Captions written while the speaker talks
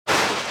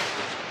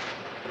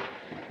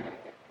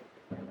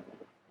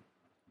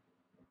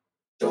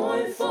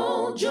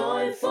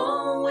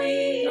Joyful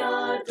we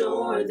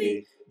adore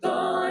thee,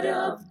 God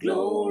of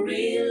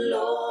glory,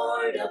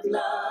 Lord of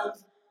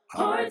love.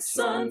 Hearts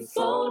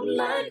unfold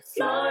like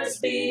flowers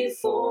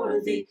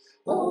before thee,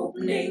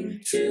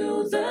 opening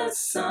to the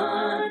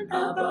sun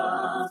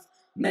above.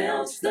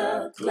 Melts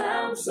the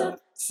clouds of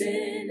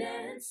sin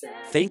and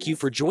sadness. Thank you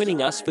for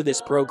joining us for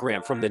this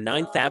program from the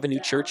Ninth Avenue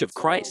Church of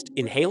Christ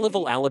in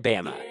Haleville,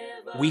 Alabama.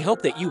 We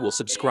hope that you will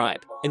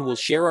subscribe and will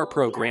share our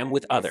program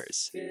with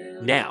others.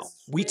 Now,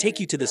 we take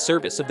you to the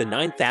service of the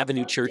Ninth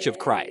Avenue Church of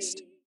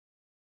Christ.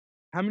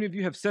 How many of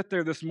you have sat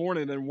there this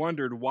morning and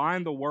wondered, why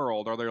in the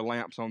world are there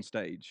lamps on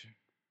stage?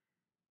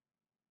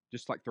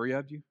 Just like 3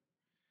 of you?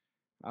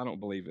 I don't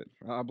believe it.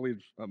 I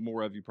believe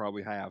more of you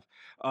probably have.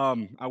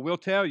 I will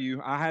tell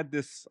you, I had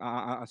this,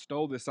 I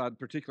stole this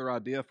particular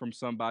idea from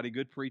somebody.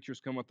 Good preachers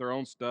come with their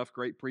own stuff.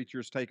 Great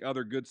preachers take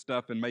other good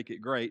stuff and make it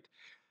great.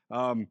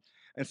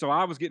 And so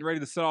I was getting ready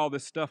to set all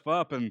this stuff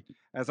up, and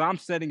as I'm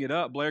setting it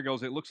up, Blair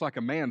goes, "It looks like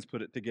a man's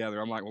put it together."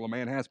 I'm like, "Well, a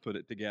man has put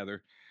it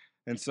together."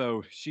 And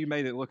so she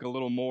made it look a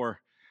little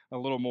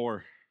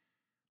more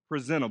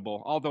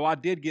presentable. Although I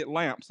did get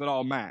lamps that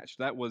all matched.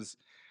 That was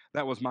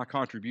my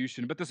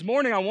contribution. But this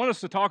morning I want us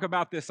to talk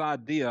about this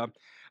idea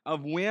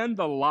of when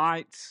the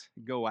lights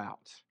go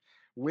out.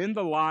 When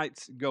the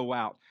lights go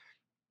out.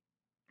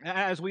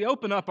 As we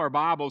open up our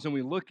Bibles and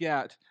we look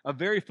at a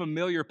very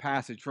familiar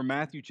passage from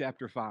Matthew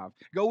chapter 5.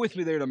 Go with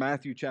me there to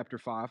Matthew chapter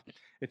 5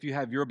 if you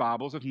have your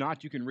Bibles. If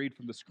not, you can read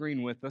from the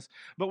screen with us.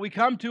 But we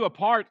come to a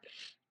part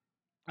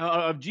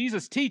of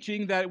Jesus'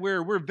 teaching that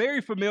we're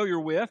very familiar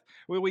with.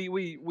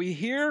 We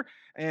hear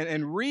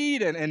and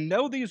read and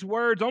know these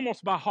words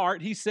almost by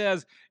heart. He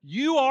says,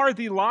 "You are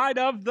the light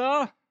of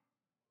the..."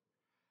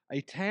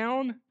 A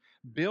town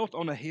built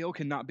on a hill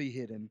cannot be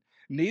hidden.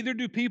 Neither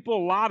do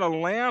people light a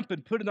lamp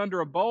and put it under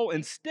a bowl.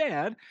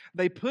 Instead,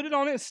 they put it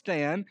on its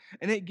stand,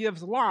 and it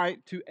gives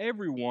light to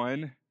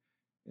everyone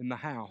in the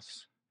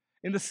house.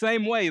 In the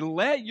same way,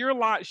 let your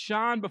light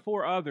shine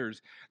before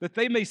others, that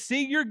they may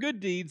see your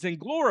good deeds and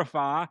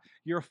glorify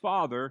your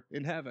Father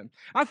in heaven.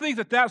 I think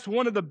that that's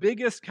one of the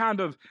biggest kind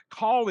of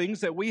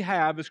callings that we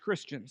have as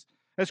Christians.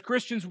 As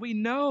Christians, we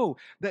know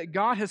that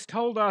God has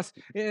told us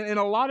in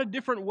a lot of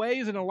different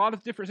ways, in a lot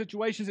of different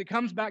situations, it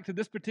comes back to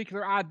this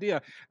particular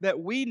idea that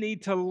we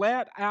need to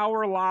let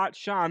our light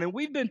shine. And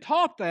we've been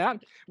taught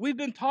that. We've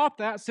been taught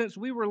that since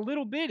we were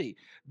little bitty.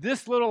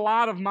 This little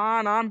light of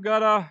mine, I'm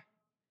gonna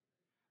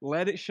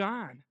let it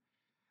shine.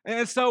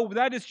 And so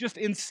that is just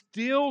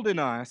instilled in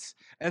us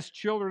as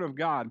children of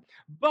God.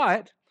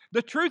 But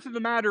the truth of the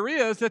matter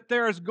is that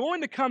there is going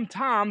to come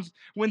times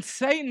when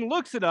Satan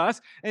looks at us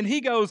and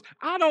he goes,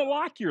 "I don't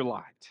like your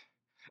light.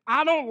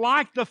 I don't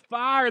like the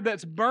fire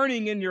that's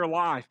burning in your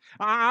life.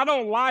 I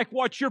don't like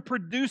what you're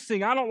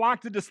producing. I don't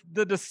like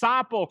the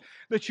disciple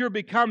that you're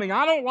becoming.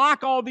 I don't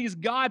like all these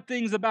God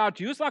things about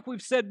you." It's like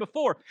we've said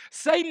before.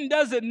 Satan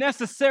doesn't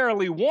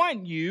necessarily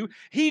want you.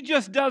 He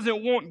just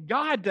doesn't want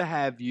God to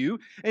have you.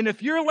 And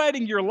if you're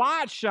letting your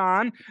light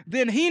shine,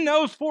 then he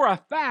knows for a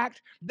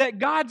fact that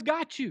God's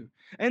got you,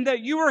 and that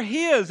you are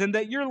his, and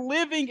that you're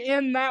living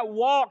in that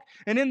walk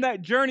and in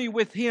that journey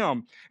with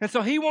him. And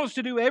so he wants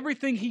to do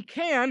everything he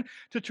can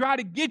to try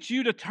to get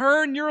you to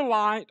turn your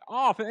light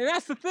off. And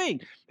that's the thing,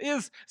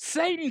 is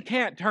Satan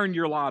can't turn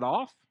your light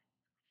off.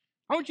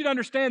 I want you to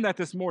understand that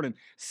this morning.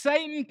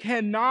 Satan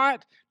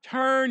cannot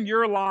turn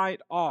your light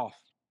off.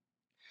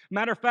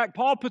 Matter of fact,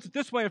 Paul puts it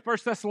this way in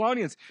 1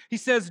 Thessalonians. He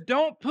says,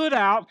 don't put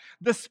out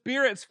the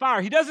Spirit's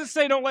fire. He doesn't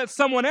say don't let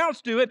someone else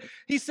do it.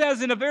 He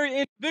says in a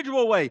very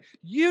individual way,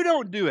 you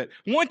don't do it.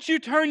 Once you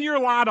turn your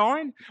light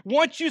on,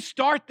 once you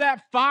start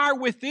that fire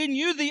within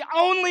you, the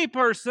only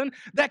person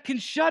that can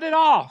shut it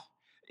off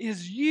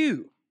is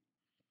you.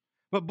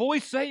 But boy,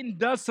 Satan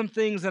does some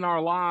things in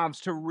our lives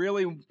to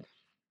really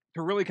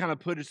kind of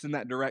put us in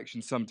that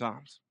direction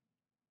sometimes.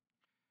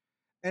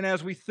 And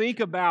as we think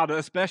about it,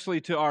 especially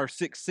to our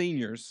 6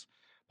 seniors,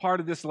 part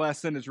of this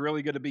lesson is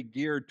really going to be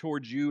geared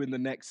towards you in the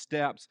next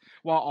steps,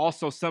 while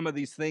also some of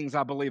these things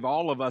I believe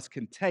all of us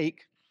can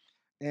take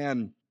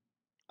and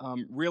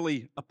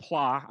really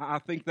apply. I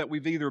think that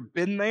we've either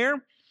been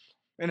there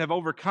and have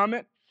overcome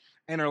it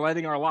and are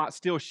letting our light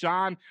still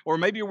shine, or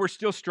maybe we're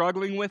still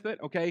struggling with it,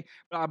 okay?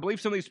 But I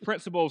believe some of these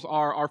principles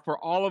are for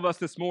all of us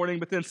this morning,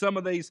 but then some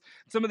of these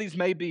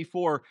may be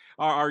for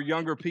our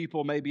younger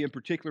people, maybe in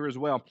particular as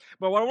well.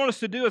 But what I want us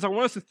to do is I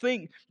want us to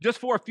think just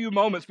for a few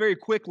moments, very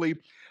quickly,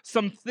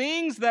 some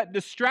things that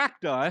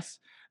distract us,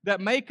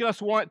 that make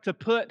us want to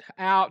put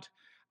out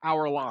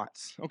our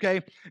lights,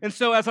 okay? And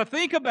so as I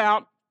think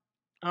about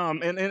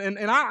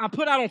I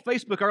put out on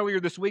Facebook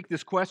earlier this week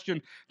this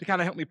question to kind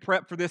of help me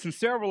prep for this, and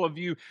several of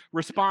you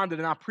responded,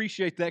 and I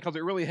appreciate that because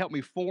it really helped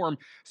me form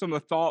some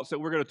of the thoughts that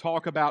we're going to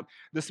talk about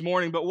this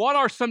morning. But what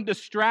are some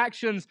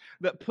distractions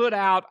that put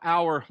out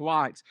our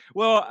lights?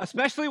 Well,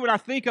 especially when I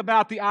think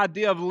about the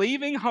idea of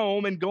leaving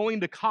home and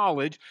going to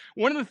college,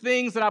 one of the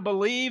things that I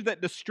believe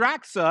that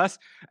distracts us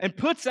and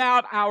puts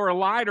out our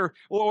light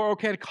or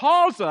can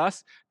cause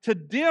us to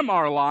dim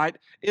our light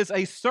is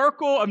a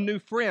circle of new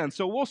friends.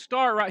 So we'll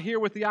start right here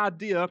with the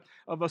idea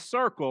of a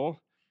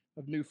circle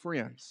of new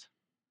friends.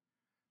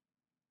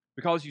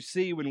 Because you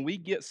see, when we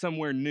get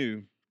somewhere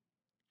new,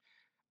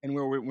 and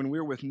when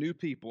we're with new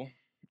people,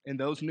 and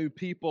those new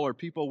people are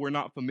people we're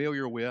not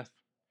familiar with,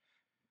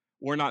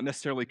 we're not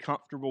necessarily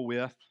comfortable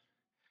with,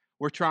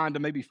 we're trying to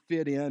maybe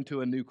fit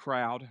into a new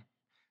crowd.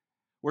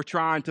 We're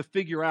trying to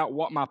figure out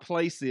what my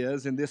place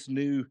is in this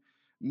new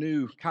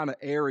kind of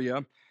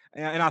area.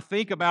 And I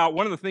think about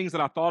one of the things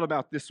that I thought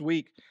about this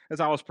week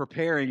as I was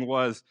preparing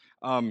was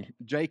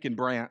Jake and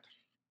Brant.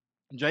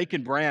 Jake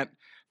and Brant,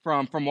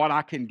 from what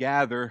I can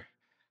gather,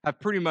 have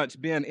pretty much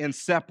been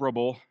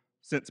inseparable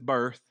since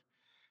birth.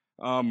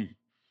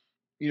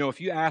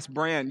 If you ask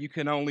Brant, you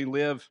can only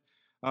live,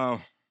 you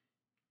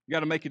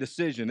got to make a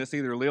decision. It's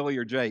either Lily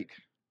or Jake.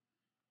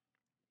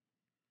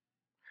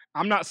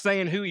 I'm not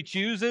saying who he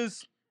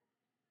chooses,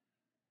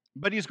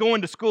 but he's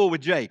going to school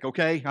with Jake,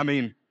 okay?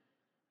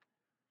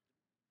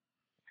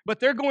 But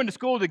they're going to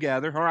school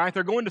together, all right?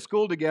 They're going to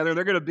school together.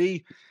 They're going to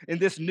be in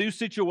this new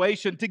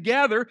situation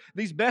together,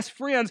 these best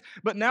friends.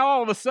 But now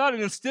all of a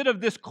sudden, instead of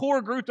this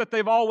core group that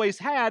they've always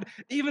had,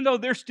 even though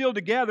they're still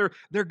together,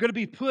 y'all are going to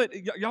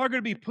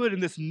be put in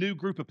this new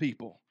group of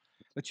people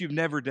that you've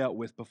never dealt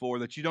with before,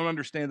 that you don't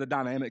understand the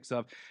dynamics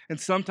of. And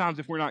sometimes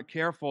if we're not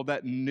careful,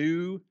 that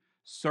new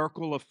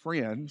circle of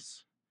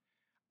friends,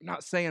 I'm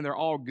not saying they're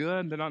all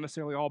good, they're not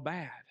necessarily all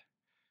bad.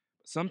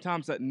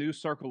 Sometimes that new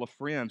circle of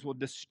friends will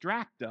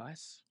distract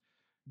us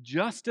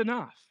just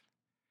enough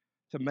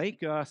to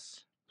make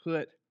us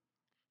put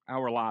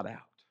our light out.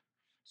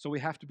 So we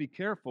have to be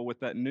careful with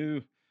that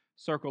new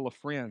circle of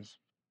friends.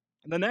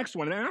 The next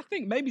one, and I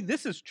think maybe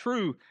this is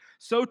true,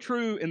 so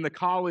true in the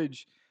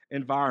college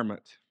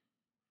environment,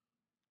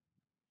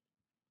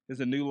 is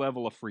a new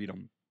level of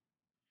freedom.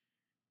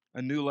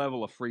 A new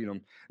level of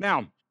freedom.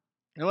 Now,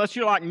 unless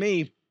you're like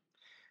me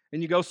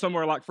and you go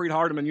somewhere like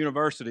Freed-Hardeman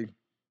University,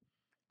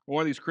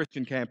 one of these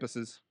Christian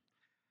campuses,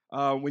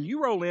 when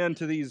you roll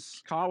into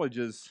these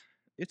colleges,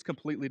 it's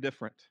completely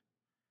different.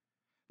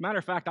 Matter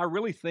of fact, I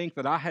really think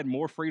that I had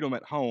more freedom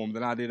at home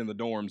than I did in the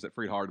dorms at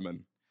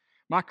Freed-Hardeman.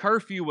 My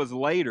curfew was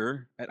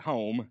later at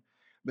home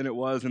than it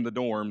was in the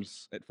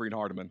dorms at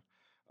Freed-Hardeman.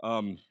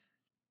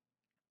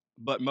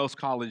 But most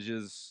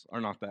colleges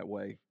are not that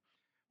way.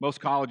 Most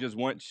colleges,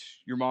 once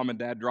your mom and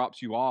dad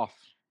drops you off,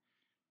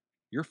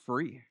 you're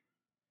free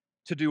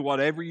to do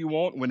whatever you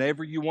want,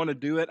 whenever you want to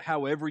do it,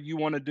 however you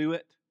want to do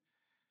it.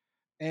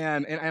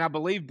 And I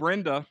believe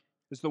Brenda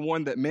is the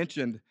one that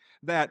mentioned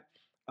that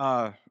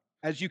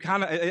as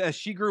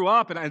she grew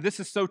up, and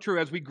this is so true,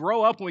 as we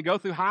grow up and we go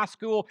through high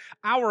school,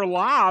 our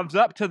lives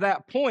up to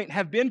that point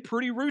have been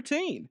pretty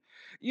routine.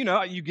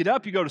 You get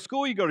up, you go to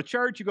school, you go to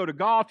church, you go to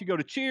golf, you go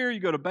to cheer, you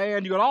go to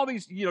band, you go to all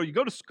these, you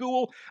go to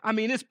school.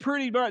 It's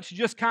pretty much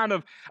just kind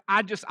of,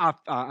 I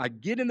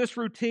get in this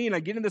routine, I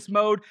get in this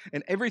mode,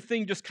 and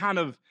everything just kind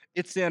of,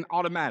 it's in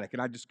automatic,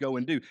 and I just go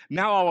and do.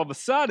 Now, all of a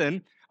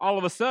sudden,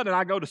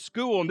 I go to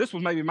school, and this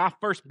was maybe my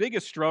first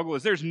biggest struggle,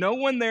 is there's no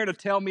one there to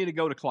tell me to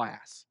go to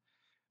class.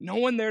 No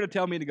one there to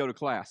tell me to go to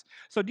class.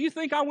 So do you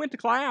think I went to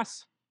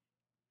class?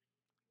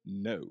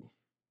 No.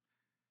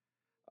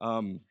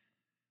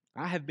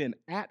 I have been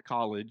at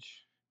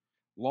college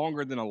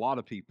longer than a lot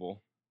of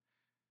people,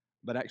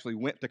 but actually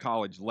went to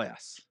college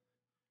less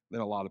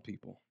than a lot of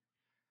people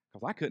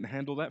because I couldn't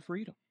handle that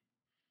freedom.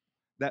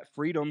 That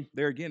freedom,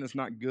 there again, is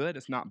not good,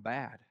 it's not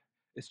bad.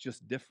 It's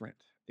just different.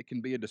 It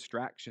can be a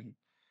distraction.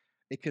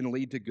 It can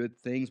lead to good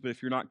things, but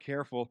if you're not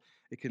careful,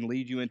 it can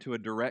lead you into a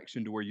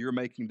direction to where you're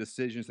making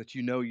decisions that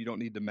you know you don't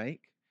need to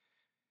make.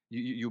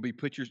 You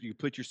put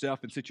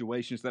yourself in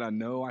situations that I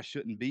know I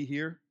shouldn't be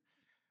here,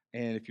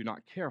 and if you're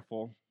not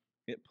careful,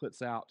 it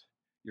puts out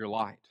your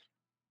light.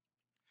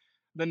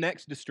 The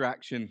next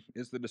distraction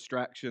is the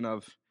distraction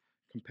of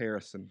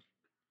comparison.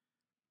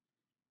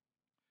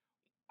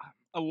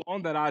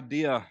 Along that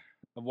idea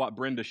of what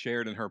Brenda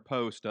shared in her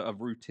post of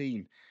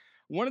routine,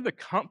 one of the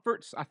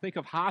comforts, I think,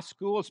 of high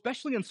school,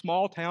 especially in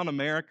small town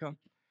America,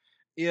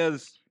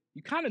 is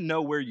you kind of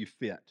know where you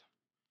fit.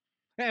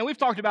 And we've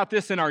talked about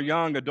this in our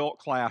young adult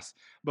class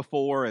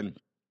before, and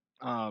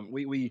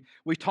we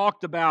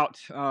talked about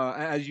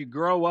as you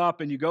grow up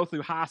and you go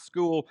through high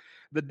school,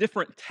 the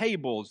different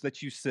tables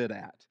that you sit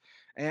at.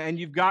 And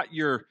you've got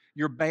your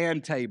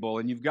band table,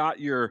 and you've got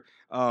your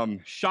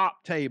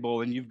shop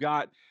table, and you've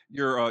got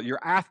your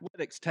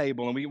athletics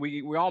table. And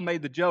we all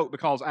made the joke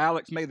because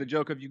Alex made the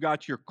joke of you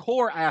got your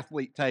core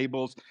athlete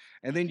tables,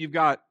 and then you've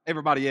got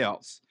everybody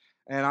else.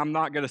 And I'm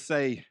not going to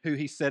say who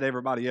he said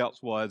everybody else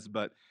was,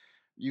 but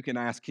you can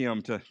ask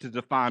him to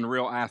define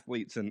real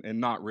athletes and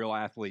not real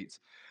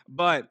athletes.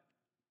 But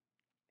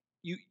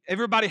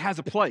everybody has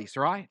a place,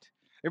 right?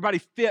 Everybody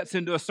fits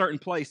into a certain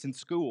place in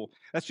school.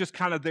 That's just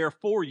kind of there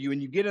for you,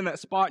 and you get in that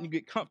spot and you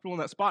get comfortable in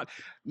that spot.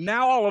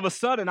 Now all of a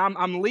sudden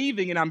I'm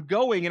leaving and I'm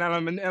going and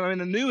I'm in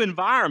a new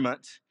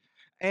environment,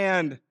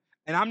 and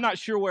I'm not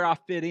sure where I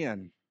fit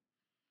in.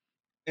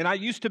 And I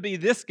used to be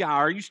this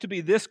guy or I used to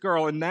be this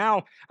girl, and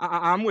now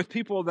I'm with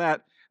people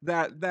that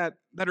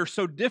are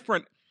so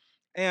different.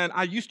 And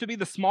I used to be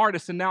the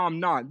smartest, and now I'm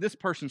not. This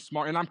person's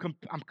smart, and I'm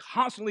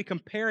constantly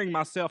comparing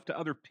myself to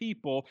other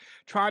people,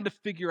 trying to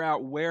figure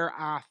out where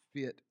I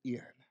fit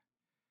in.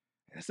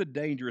 That's a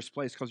dangerous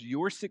place because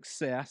your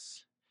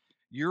success,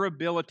 your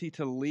ability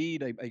to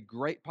lead a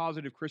great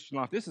positive Christian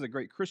life, this is a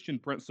great Christian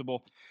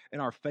principle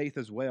in our faith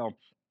as well.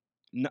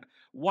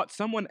 What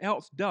someone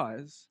else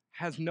does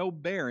has no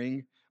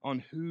bearing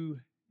on who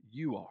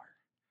you are.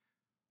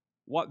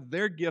 What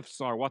their gifts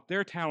are, what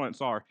their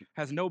talents are,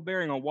 has no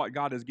bearing on what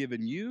God has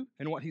given you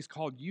and what He's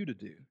called you to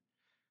do.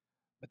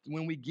 But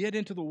when we get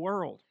into the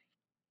world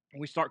and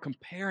we start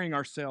comparing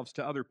ourselves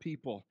to other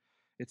people,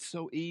 it's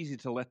so easy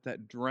to let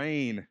that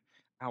drain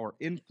our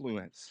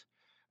influence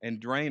and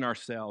drain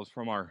ourselves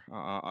from or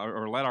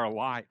let our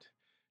light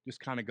just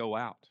kind of go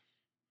out.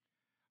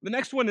 The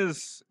next one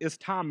is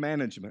time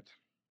management.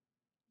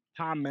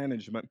 Time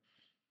management.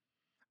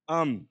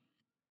 Um,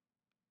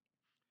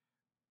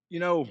 you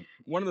know,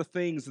 one of the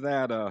things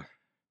that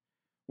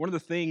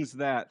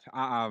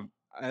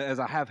as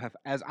I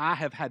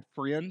have had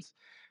friends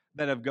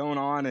that have gone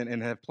on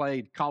and have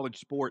played college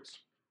sports,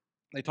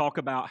 they talk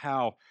about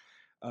how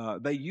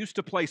they used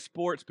to play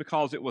sports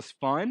because it was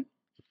fun,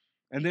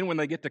 and then when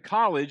they get to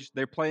college,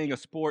 they're playing a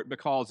sport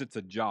because it's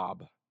a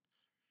job.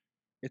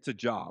 It's a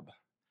job,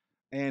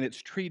 and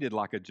it's treated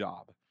like a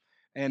job.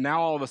 And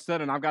now all of a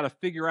sudden, I've got to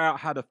figure out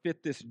how to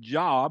fit this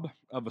job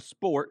of a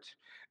sport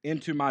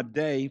into my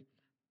day,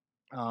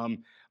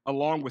 um,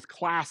 along with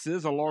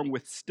classes, along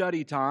with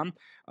study time.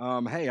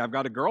 Hey, I've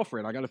got a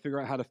girlfriend. I got to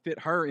figure out how to fit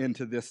her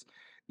into this.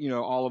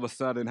 All of a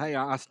sudden, hey,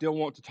 I still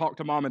want to talk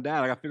to mom and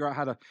dad. I got to figure out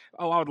how to.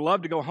 Oh, I would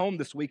love to go home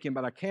this weekend,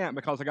 but I can't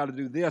because I got to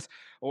do this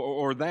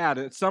or that.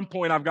 At some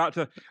point, I've got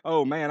to.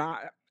 Oh man,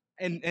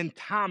 and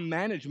time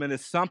management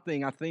is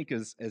something I think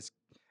as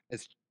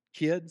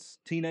kids,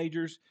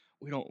 teenagers,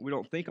 we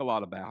don't think a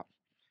lot about.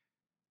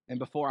 And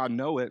before I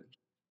know it,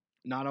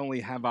 not only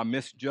have I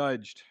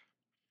misjudged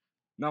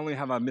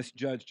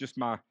just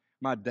my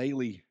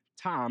daily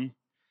time,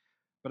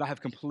 but I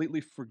have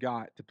completely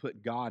forgot to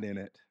put God in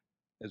it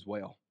as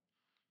well.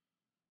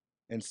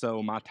 And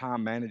so my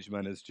time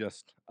management is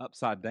just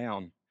upside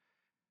down,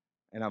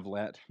 and I've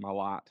let my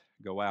light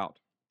go out.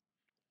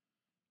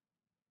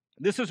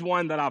 This is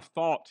one that I've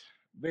thought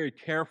very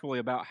carefully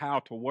about how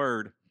to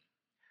word,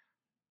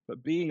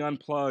 but being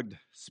unplugged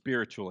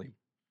spiritually.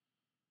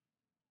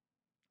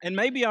 And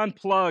maybe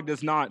unplugged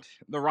is not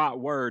the right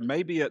word.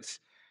 Maybe it's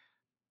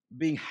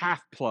being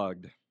half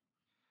plugged.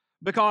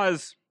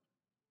 Because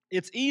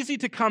it's easy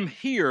to come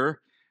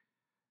here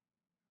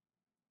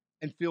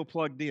and feel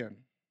plugged in.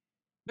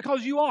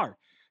 Because you are.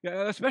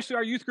 Especially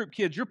our youth group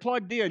kids, you're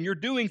plugged in, you're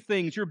doing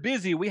things, you're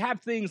busy. We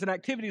have things and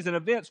activities and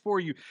events for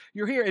you.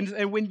 You're here.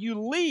 And when you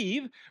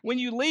leave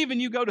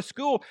and you go to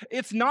school,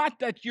 it's not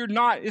that you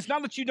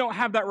don't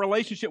have that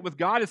relationship with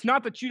God. It's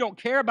not that you don't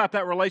care about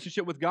that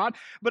relationship with God,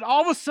 but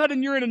all of a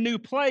sudden you're in a new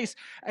place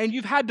and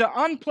you've had to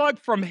unplug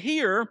from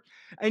here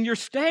and you're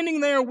standing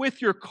there with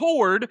your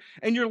cord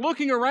and you're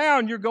looking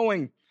around, you're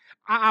going,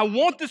 I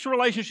want this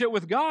relationship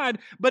with God,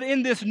 but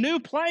in this new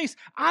place,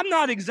 I'm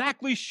not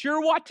exactly sure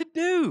what to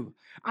do.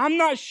 I'm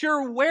not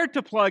sure where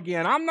to plug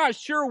in. I'm not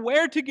sure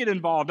where to get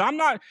involved. I'm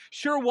not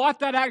sure what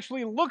that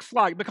actually looks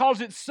like because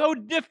it's so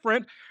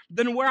different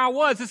than where I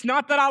was. It's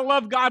not that I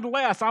love God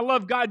less. I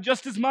love God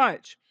just as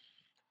much.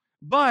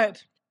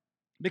 But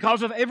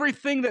because of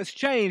everything that's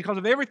changed, because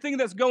of everything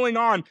that's going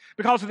on,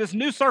 because of this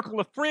new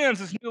circle of friends,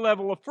 this new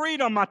level of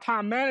freedom, my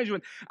time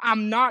management,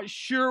 I'm not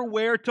sure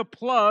where to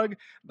plug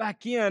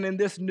back in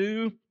this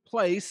new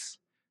place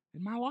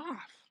in my life.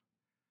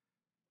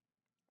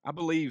 I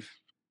believe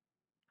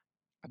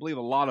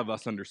a lot of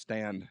us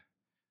understand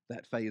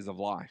that phase of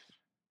life.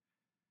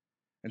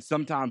 And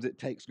sometimes it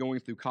takes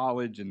going through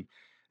college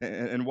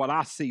and what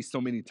I see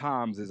so many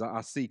times is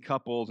I see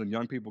couples and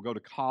young people go to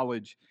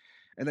college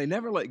and they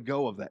never let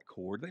go of that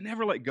cord. They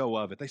never let go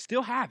of it. They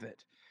still have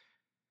it.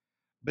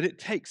 But it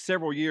takes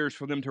several years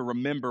for them to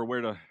remember where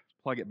to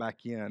plug it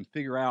back in,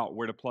 figure out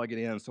where to plug it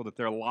in so that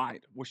their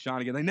light will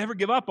shine again. They never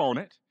give up on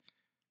it,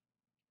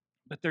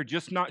 but they're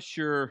just not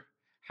sure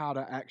how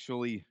to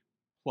actually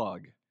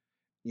plug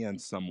in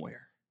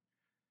somewhere.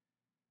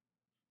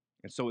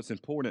 And so it's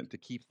important to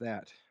keep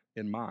that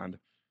in mind.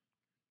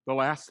 The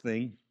last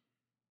thing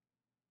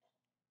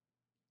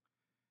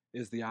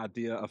is the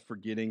idea of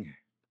forgetting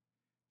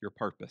your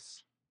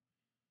purpose.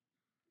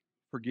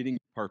 Forgetting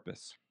your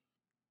purpose.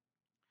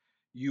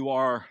 You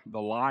are the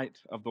light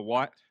of the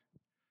what?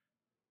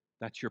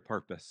 That's your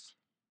purpose.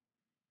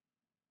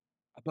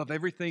 Above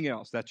everything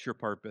else, that's your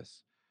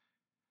purpose.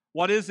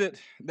 What is it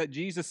that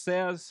Jesus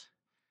says?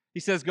 He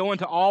says, go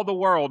into all the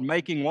world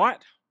making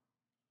what?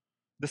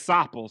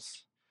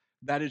 Disciples.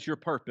 That is your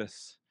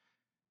purpose,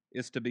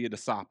 is to be a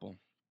disciple.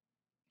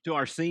 To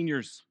our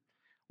seniors,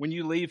 when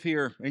you leave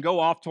here and go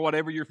off to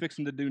whatever you're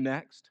fixing to do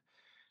next,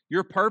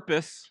 your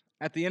purpose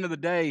at the end of the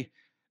day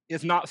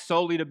is not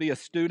solely to be a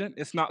student.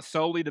 It's not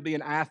solely to be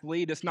an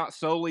athlete. It's not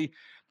solely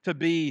to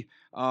be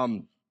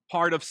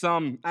part of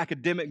some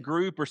academic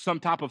group or some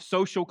type of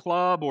social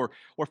club or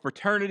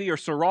fraternity or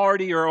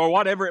sorority or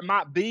whatever it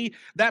might be.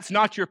 That's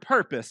not your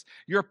purpose.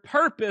 Your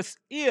purpose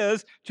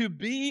is to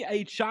be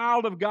a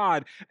child of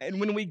God. And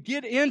when we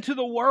get into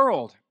the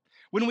world,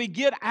 when we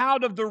get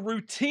out of the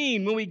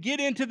routine, when we get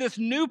into this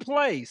new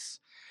place,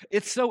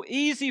 it's so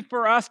easy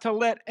for us to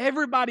let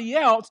everybody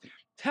else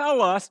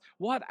tell us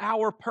what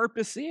our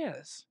purpose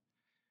is.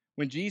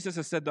 When Jesus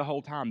has said the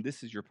whole time,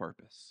 this is your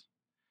purpose.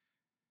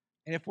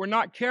 And if we're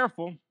not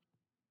careful,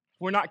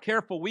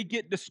 we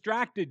get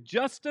distracted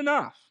just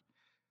enough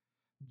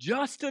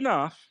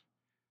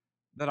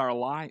that our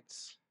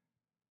lights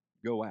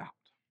go out.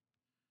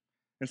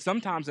 And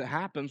sometimes it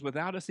happens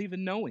without us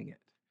even knowing it.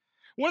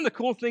 One of the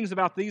cool things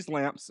about these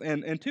lamps,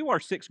 and to our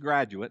 6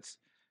 graduates,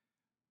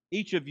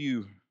 each of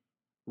you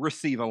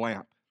receive a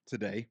lamp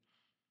today.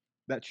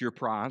 That's your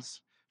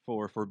prize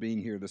for being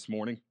here this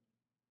morning.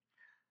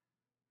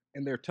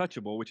 And they're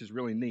touchable, which is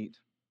really neat.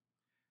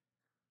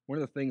 One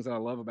of the things that I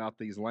love about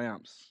these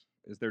lamps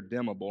is they're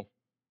dimmable.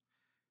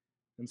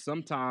 And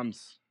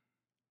sometimes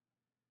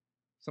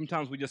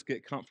we just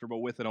get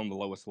comfortable with it on the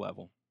lowest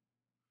level.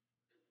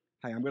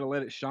 Hey, I'm going to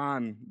let it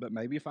shine, but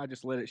maybe if I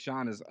just let it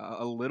shine as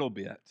a little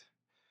bit,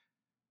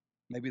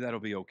 maybe that'll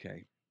be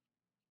okay.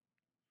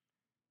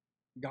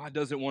 God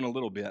doesn't want a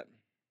little bit.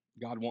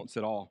 God wants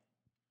it all.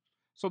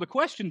 So the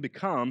question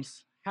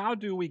becomes, how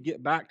do we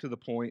get back to the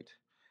point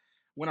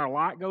when our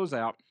light goes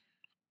out?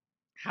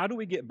 How do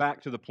we get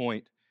back to the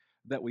point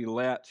that we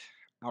let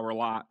our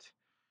light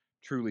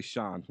truly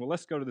shine? Well,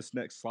 let's go to this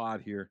next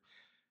slide here,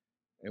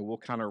 and we'll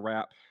kind of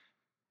wrap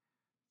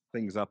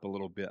things up a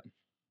little bit.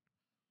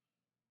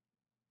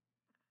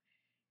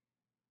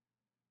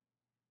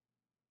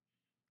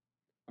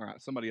 All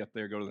right, somebody up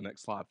there, go to the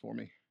next slide for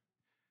me.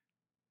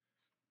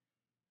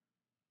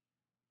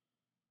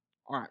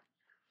 All right.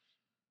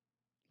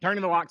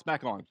 Turning the lights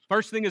back on.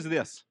 First thing is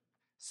this: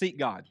 seek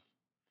God.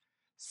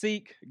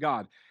 Seek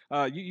God.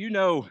 You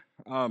know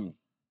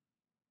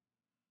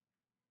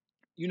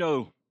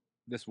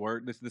this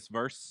word, this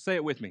verse. Say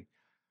it with me.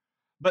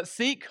 But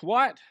seek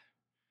what?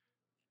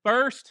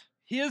 First,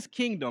 His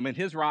kingdom and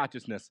His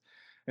righteousness,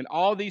 and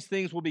all these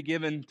things will be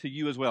given to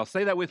you as well.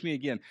 Say that with me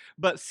again.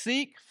 But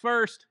seek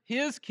first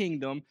His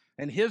kingdom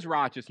and His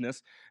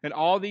righteousness, and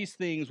all these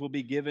things will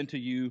be given to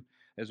you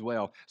as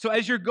well. So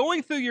as you're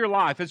going through your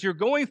life, as you're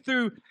going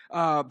through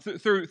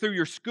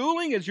your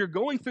schooling, as you're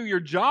going through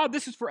your job,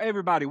 this is for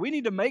everybody. We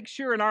need to make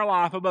sure in our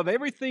life, above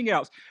everything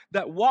else,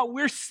 that what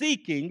we're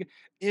seeking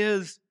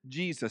is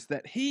Jesus,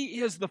 that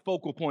He is the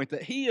focal point,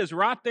 that He is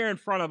right there in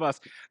front of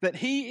us, that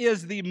He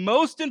is the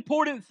most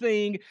important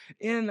thing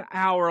in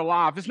our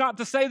life. It's not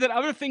to say that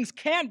other things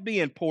can't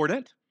be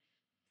important.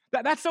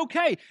 That's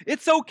okay.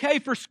 It's okay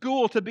for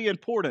school to be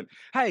important.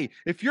 Hey,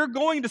 if you're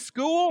going to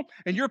school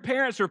and your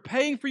parents are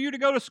paying for you to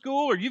go to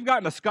school, or you've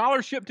gotten a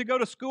scholarship to go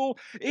to school,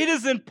 it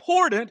is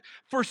important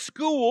for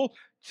school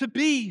to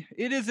be,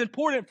 it is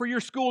important for your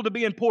school to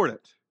be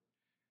important.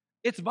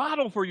 It's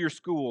vital for your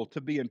school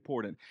to be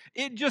important.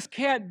 It just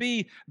can't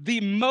be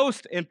the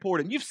most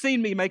important. You've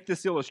seen me make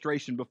this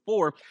illustration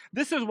before.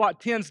 This is what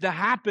tends to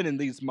happen in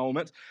these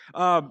moments.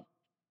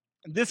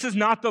 This is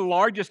not the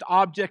largest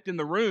object in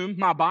the room,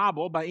 my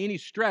Bible, by any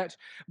stretch,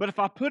 but if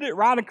I put it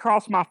right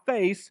across my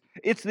face,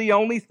 it's the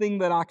only thing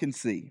that I can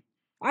see.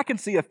 I can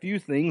see a few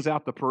things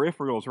out the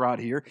peripherals right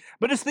here,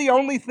 but it's the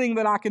only thing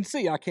that I can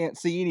see. I can't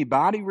see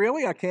anybody,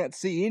 really. I can't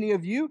see any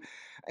of you.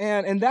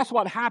 And that's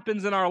what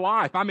happens in our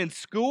life. I'm in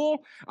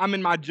school, I'm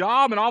in my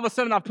job, and all of a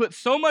sudden I put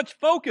so much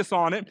focus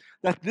on it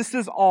that this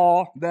is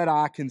all that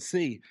I can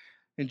see.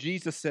 And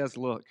Jesus says,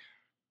 look,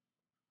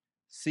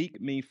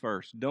 seek me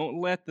first. Don't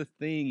let the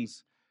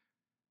things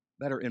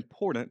that are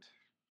important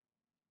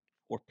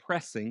or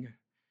pressing,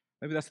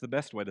 maybe that's the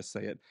best way to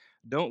say it,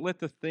 don't let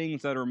the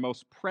things that are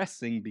most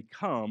pressing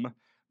become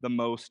the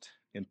most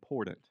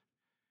important.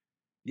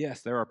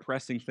 Yes, there are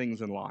pressing things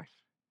in life,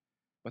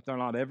 but they're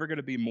not ever going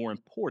to be more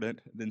important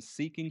than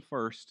seeking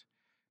first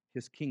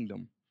His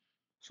kingdom.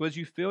 So as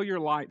you feel your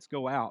lights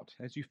go out,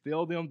 as you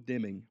feel them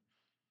dimming,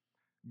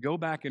 go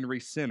back and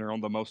recenter on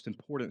the most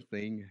important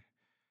thing,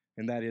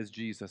 and that is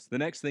Jesus. The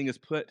next thing is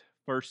put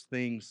first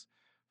things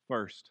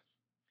first.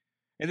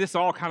 And this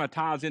all kind of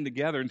ties in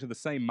together into the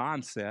same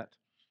mindset.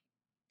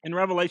 In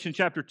Revelation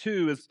chapter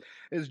 2,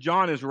 as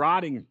John is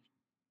writing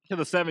to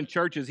the 7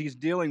 churches, he's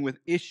dealing with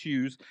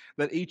issues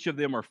that each of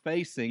them are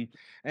facing.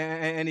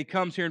 And he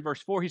comes here in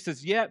verse 4, he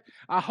says, "Yet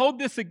I hold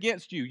this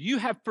against you. You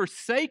have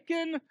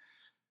forsaken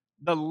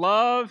the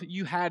love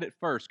you had at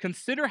first.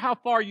 Consider how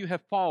far you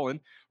have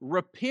fallen.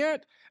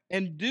 Repent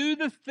and do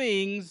the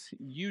things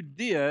you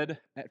did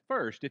at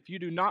first. If you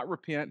do not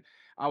repent,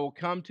 I will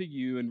come to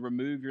you and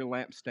remove your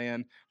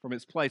lampstand from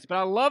its place." But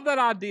I love that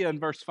idea in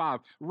verse 5.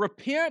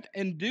 Repent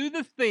and do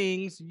the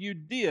things you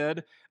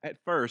did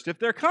at first. If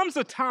there comes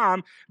a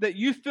time that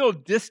you feel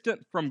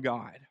distant from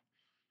God,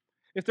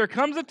 if there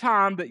comes a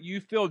time that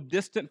you feel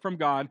distant from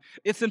God,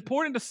 it's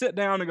important to sit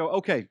down and go,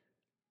 okay,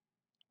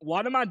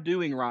 what am I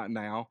doing right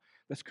now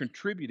that's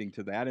contributing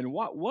to that? And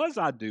what was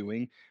I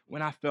doing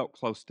when I felt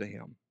close to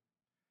Him?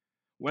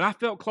 When I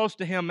felt close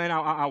to him, man,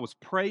 I was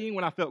praying.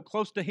 When I felt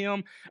close to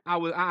him,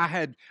 I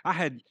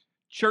had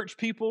church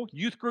people,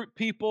 youth group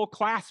people,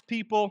 class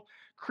people,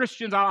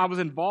 Christians. I was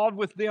involved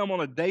with them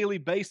on a daily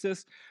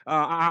basis.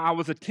 I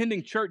was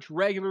attending church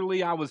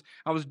regularly. I was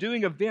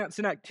doing events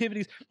and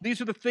activities.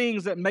 These are the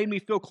things that made me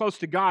feel close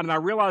to God, and I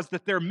realized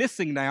that they're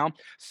missing now.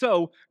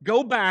 So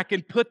go back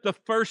and put the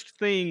first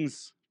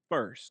things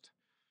first.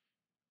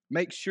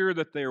 Make sure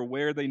that they're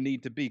where they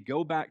need to be.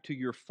 Go back to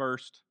your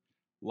first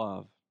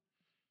love.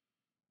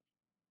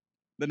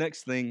 The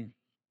next thing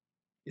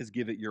is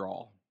give it your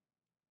all.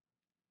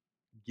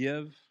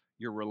 Give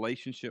your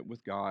relationship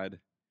with God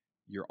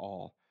your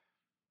all.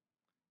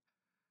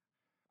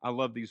 I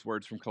love these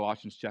words from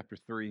Colossians chapter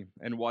 3.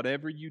 And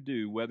whatever you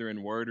do, whether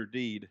in word or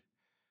deed,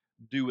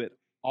 do it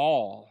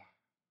all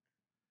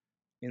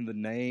in the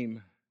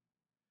name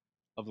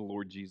of the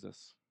Lord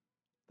Jesus.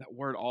 That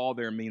word all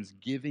there means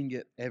giving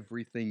it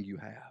everything you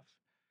have.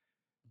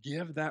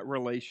 Give that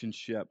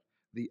relationship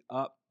the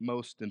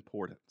utmost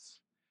importance.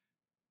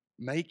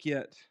 Make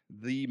it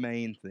the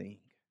main thing.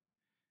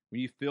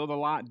 When you feel the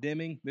light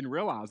dimming, then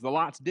realize the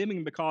light's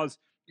dimming because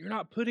you're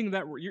not putting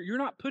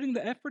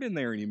the effort in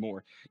there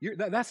anymore.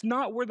 That's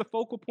not where the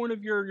focal point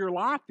of your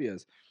life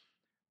is.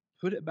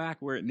 Put it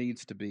back where it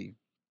needs to be.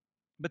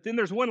 But then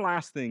there's one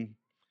last thing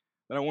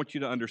that I want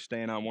you to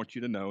understand, I want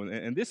you to know,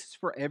 and this is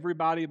for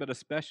everybody, but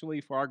especially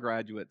for our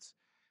graduates,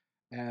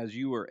 as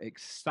you are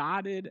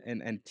excited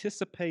and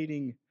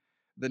anticipating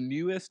the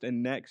newest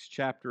and next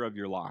chapter of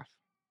your life.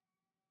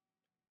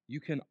 You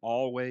can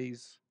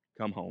always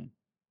come home.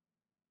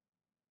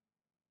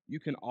 You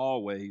can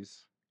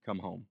always come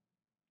home.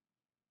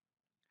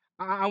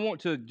 I want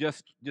to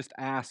just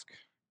ask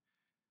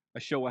a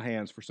show of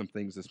hands for some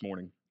things this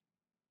morning.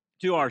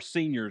 To our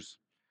seniors,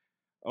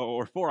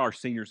 or for our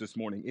seniors this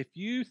morning, if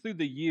you through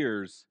the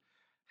years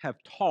have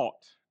taught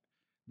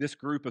this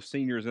group of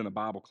seniors in a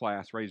Bible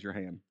class, raise your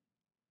hand.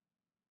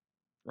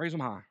 Raise them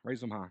high,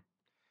 raise them high.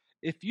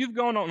 If you've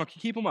gone on,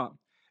 keep them up.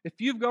 If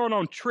you've gone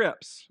on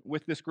trips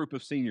with this group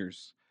of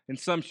seniors in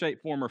some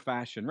shape, form, or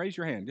fashion, raise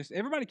your hand. Just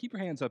everybody keep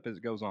your hands up as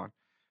it goes on,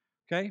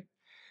 okay?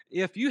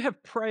 If you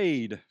have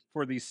prayed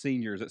for these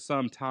seniors at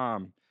some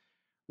time,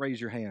 raise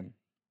your hand.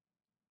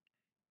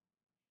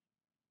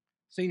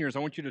 Seniors, I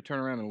want you to turn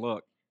around and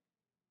look.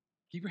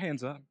 Keep your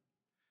hands up.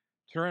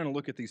 Turn around and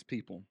look at these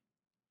people.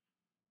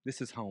 This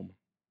is home.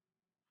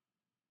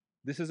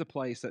 This is a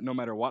place that no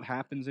matter what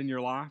happens in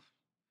your life,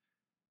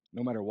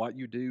 no matter what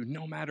you do,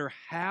 no matter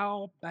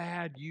how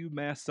bad you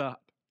mess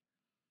up,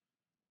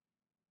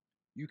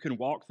 you can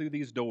walk through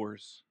these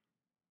doors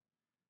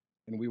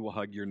and we will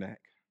hug your neck.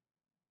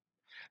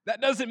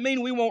 That doesn't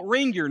mean we won't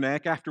wring your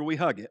neck after we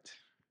hug it,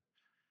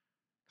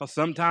 because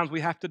sometimes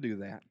we have to do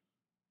that.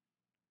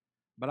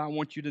 But I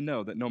want you to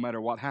know that no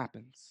matter what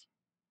happens,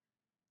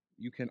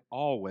 you can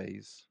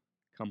always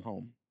come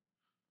home.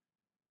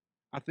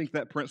 I think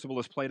that principle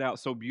is played out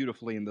so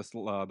beautifully in this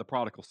the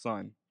prodigal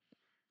son.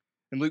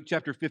 In Luke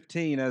chapter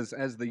 15,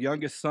 as the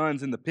youngest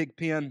son's in the pig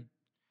pen,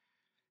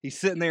 he's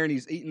sitting there and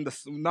he's eating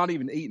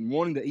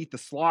wanting to eat the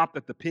slop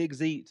that the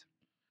pigs eat.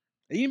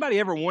 Anybody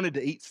ever wanted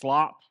to eat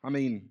slop? I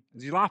mean,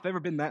 has your life ever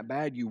been that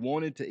bad you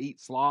wanted to eat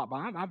slop?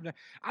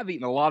 I've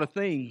eaten a lot of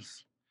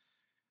things.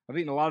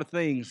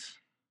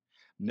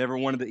 Never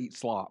wanted to eat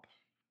slop.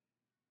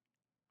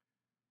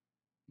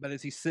 But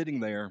as he's sitting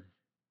there,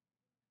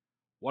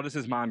 what does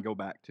his mind go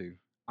back to?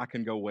 I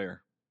can go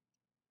where?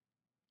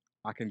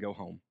 I can go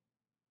home.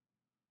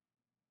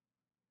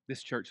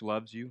 This church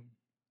loves you.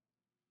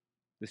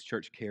 This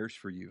church cares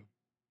for you.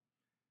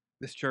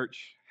 This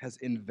church has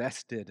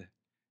invested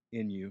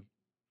in you.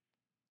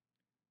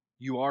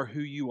 You are who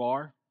you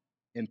are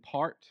in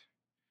part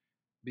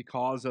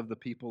because of the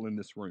people in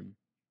this room.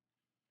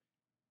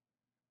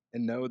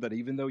 And know that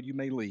even though you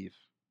may leave,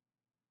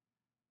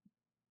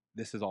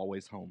 this is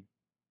always home.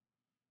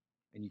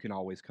 And you can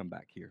always come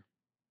back here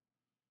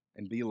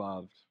and be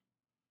loved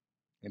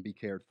and be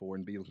cared for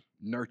and be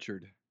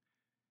nurtured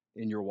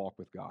in your walk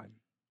with God.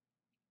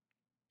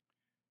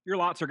 Your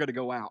lights are going to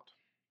go out.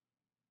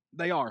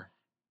 They are.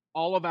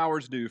 All of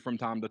ours do from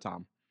time to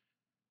time.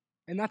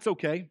 And that's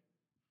okay.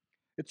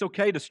 It's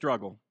okay to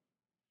struggle.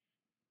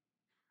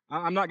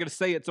 I'm not going to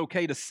say it's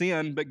okay to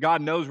sin, but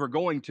God knows we're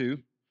going to.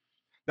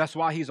 That's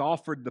why He's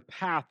offered the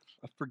path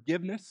of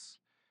forgiveness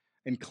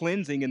and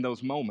cleansing in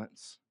those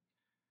moments.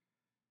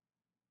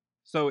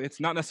 So it's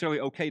not necessarily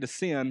okay to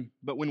sin,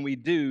 but when we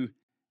do,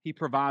 He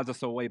provides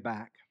us a way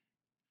back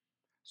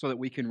so that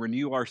we can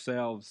renew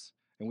ourselves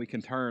and we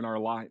can turn our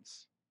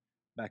lights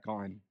back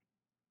on.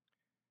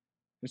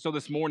 And so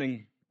this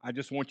morning, I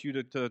just want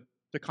you to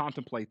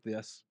contemplate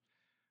this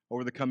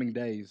over the coming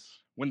days.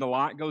 When the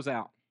light goes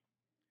out,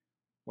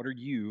 what are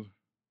you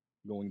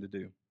going to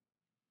do?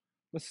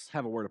 Let's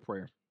have a word of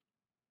prayer.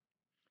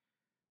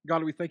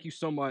 God, we thank you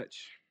so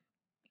much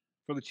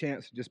for the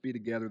chance to just be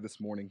together this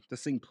morning, to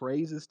sing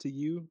praises to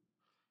you,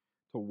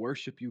 to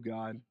worship you,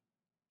 God,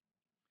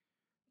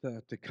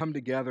 to come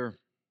together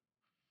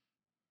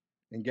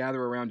and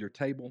gather around your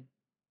table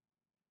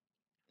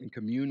and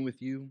commune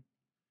with you.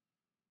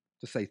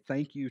 to say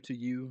thank you to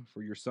you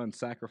for your son's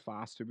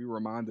sacrifice, to be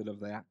reminded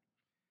of that,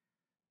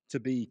 to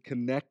be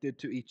connected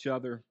to each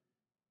other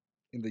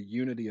in the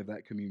unity of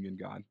that communion,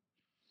 God.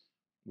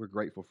 We're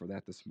grateful for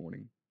that this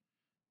morning.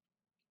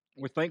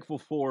 We're thankful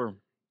for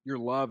your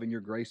love and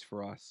your grace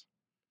for us,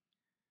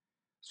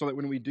 so that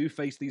when we do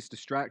face these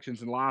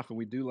distractions in life and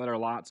we do let our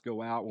lights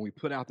go out, when we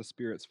put out the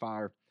Spirit's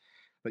fire,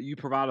 that you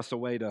provide us a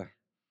way to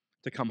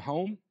come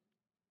home,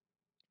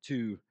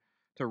 to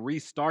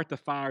restart the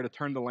fire, to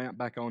turn the lamp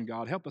back on,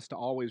 God. Help us to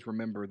always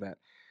remember that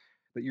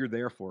you're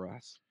there for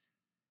us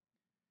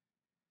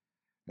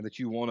and that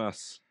you want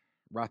us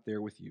right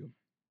there with you.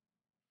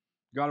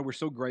 God, we're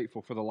so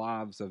grateful for the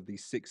lives of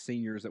these 6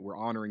 seniors that we're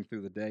honoring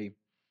through the day.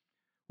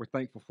 We're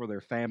thankful for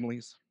their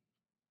families,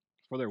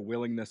 for their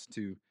willingness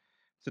to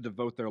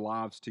devote their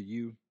lives to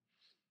you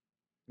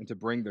and to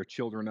bring their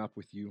children up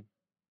with you.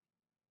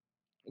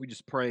 We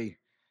just pray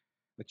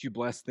that you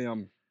bless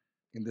them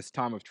in this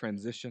time of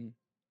transition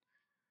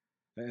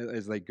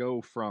as they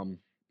go from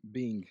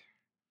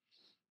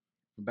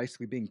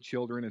basically being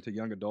children into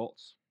young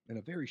adults in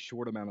a very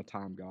short amount of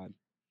time, God.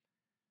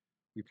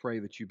 We pray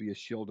that you be a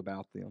shield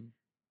about them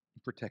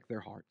and protect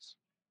their hearts.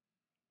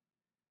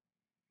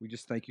 We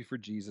just thank you for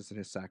Jesus and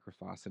his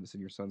sacrifice, and it's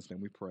in your son's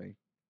name we pray.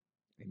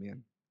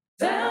 Amen.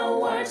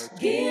 Thou art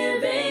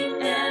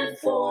giving and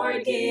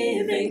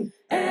forgiving,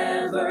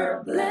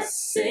 ever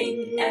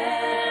blessing,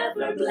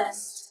 ever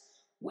blessed.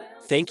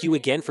 Thank you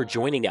again for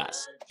joining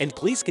us, and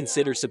please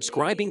consider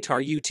subscribing to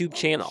our YouTube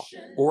channel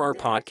or our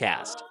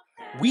podcast.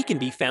 We can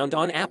be found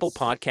on Apple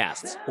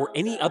Podcasts or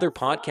any other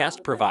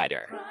podcast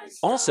provider.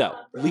 Also,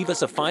 leave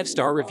us a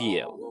 5-star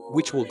review,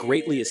 which will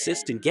greatly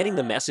assist in getting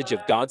the message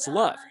of God's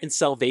love and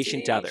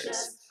salvation to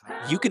others.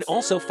 You can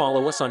also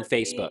follow us on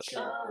Facebook,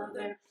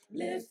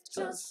 Lift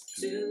us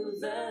to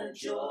the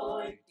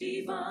joy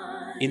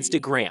divine.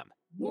 Instagram,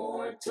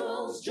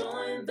 Mortals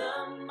join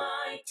the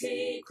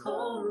mighty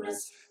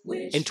chorus,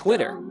 which and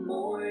Twitter. the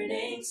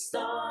morning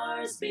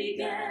stars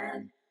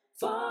began.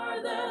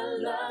 For the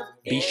love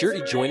Be sure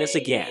to join us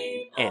again,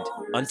 and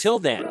until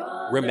then,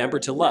 remember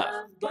to love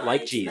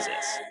like Jesus.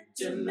 man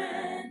to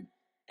man,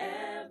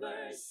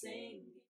 ever singing.